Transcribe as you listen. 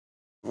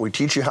We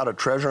teach you how to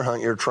treasure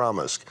hunt your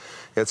traumas.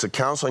 It's a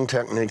counseling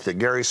technique that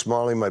Gary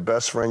Smalley, my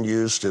best friend,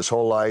 used his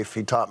whole life.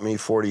 He taught me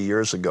 40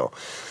 years ago.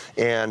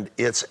 And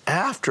it's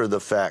after the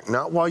fact,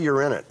 not while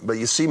you're in it. But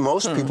you see,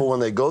 most people,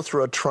 when they go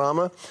through a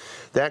trauma,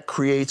 that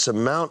creates a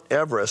Mount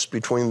Everest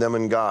between them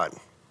and God.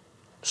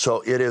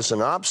 So it is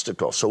an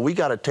obstacle. So we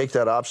got to take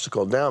that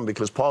obstacle down,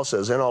 because Paul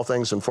says, in all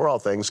things and for all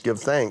things, give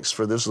thanks,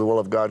 for this is the will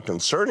of God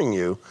concerning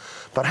you.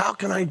 But how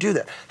can I do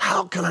that?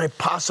 How can I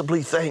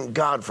possibly thank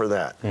God for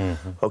that?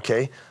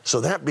 Okay?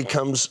 So that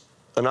becomes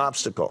an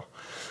obstacle.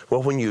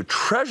 Well, when you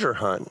treasure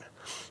hunt,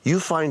 you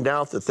find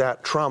out that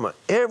that trauma,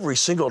 every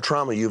single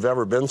trauma you've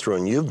ever been through,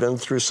 and you've been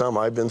through some,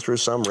 I've been through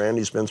some,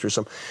 Randy's been through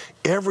some,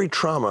 every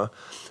trauma,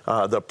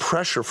 the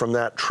pressure from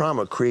that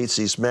trauma creates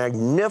these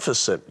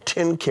magnificent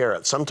 10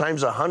 carat,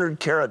 sometimes 100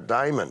 carat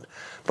diamond,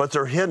 but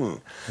they're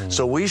hidden.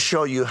 So we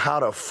show you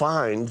how to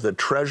find the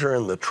treasure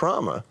in the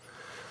trauma.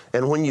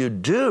 And when you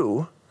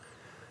do,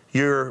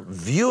 your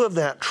view of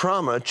that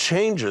trauma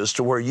changes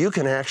to where you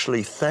can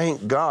actually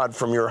thank God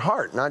from your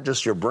heart, not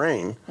just your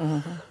brain,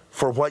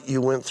 for what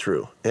you went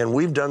through. And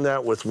we've done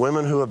that with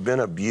women who have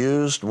been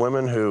abused,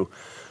 women who,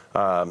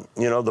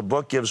 you know, the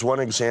book gives one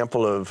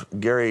example of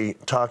Gary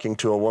talking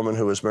to a woman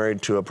who was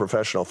married to a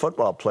professional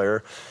football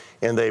player,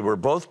 and they were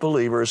both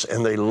believers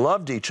and they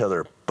loved each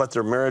other, but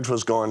their marriage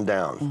was going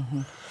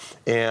down.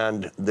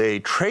 And they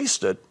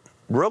traced it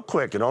real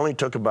quick. It only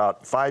took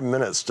about 5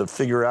 minutes to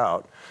figure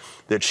out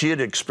that she had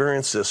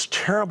experienced this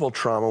terrible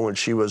trauma when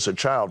she was a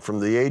child. From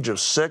the age of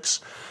 6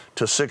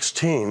 to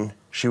 16,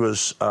 she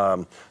was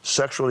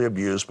sexually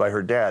abused by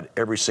her dad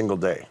every single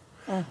day.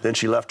 Then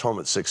she left home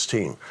at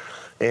 16.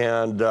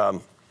 And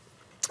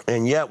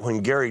yet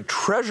when Gary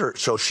treasured,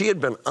 so she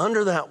had been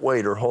under that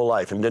weight her whole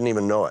life and didn't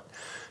even know it.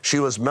 She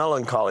was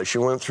melancholy. She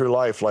went through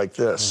life like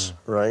this,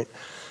 right?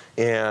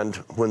 And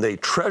when they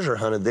treasure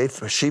hunted,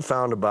 she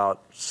found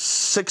about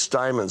 6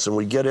 diamonds, and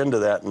we get into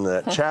that in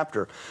that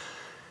chapter.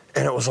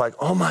 And it was like,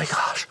 oh my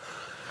gosh.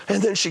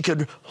 And then she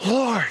could,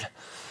 Lord,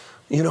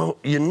 you know,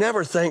 you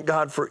never thank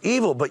God for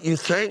evil, but you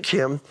thank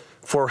him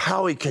for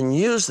how he can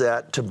use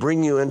that to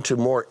bring you into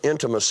more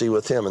intimacy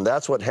with him. And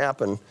that's what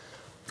happened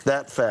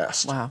that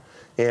fast. Wow.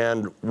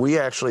 And we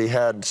actually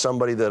had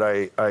somebody that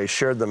I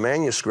shared the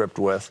manuscript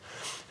with,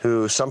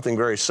 who something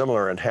very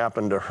similar had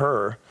happened to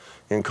her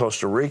in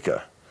Costa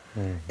Rica.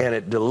 And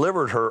it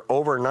delivered her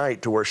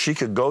overnight to where she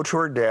could go to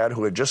her dad,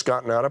 who had just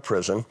gotten out of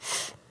prison.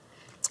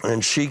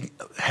 And she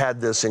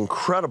had this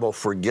incredible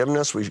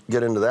forgiveness. We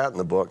get into that in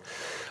the book.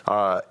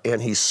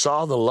 And he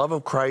saw the love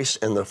of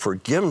Christ and the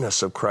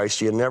forgiveness of Christ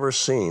he had never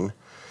seen.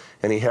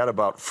 And he had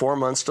about 4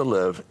 months to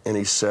live. And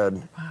he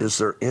said, is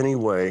there any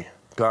way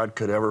God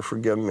could ever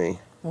forgive me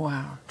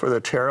for the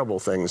terrible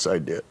things I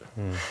did?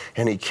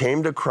 And he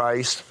came to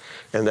Christ.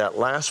 And that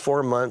last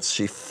 4 months,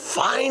 she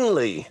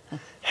finally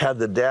had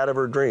the dad of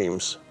her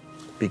dreams,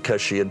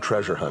 because she had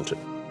treasure hunted.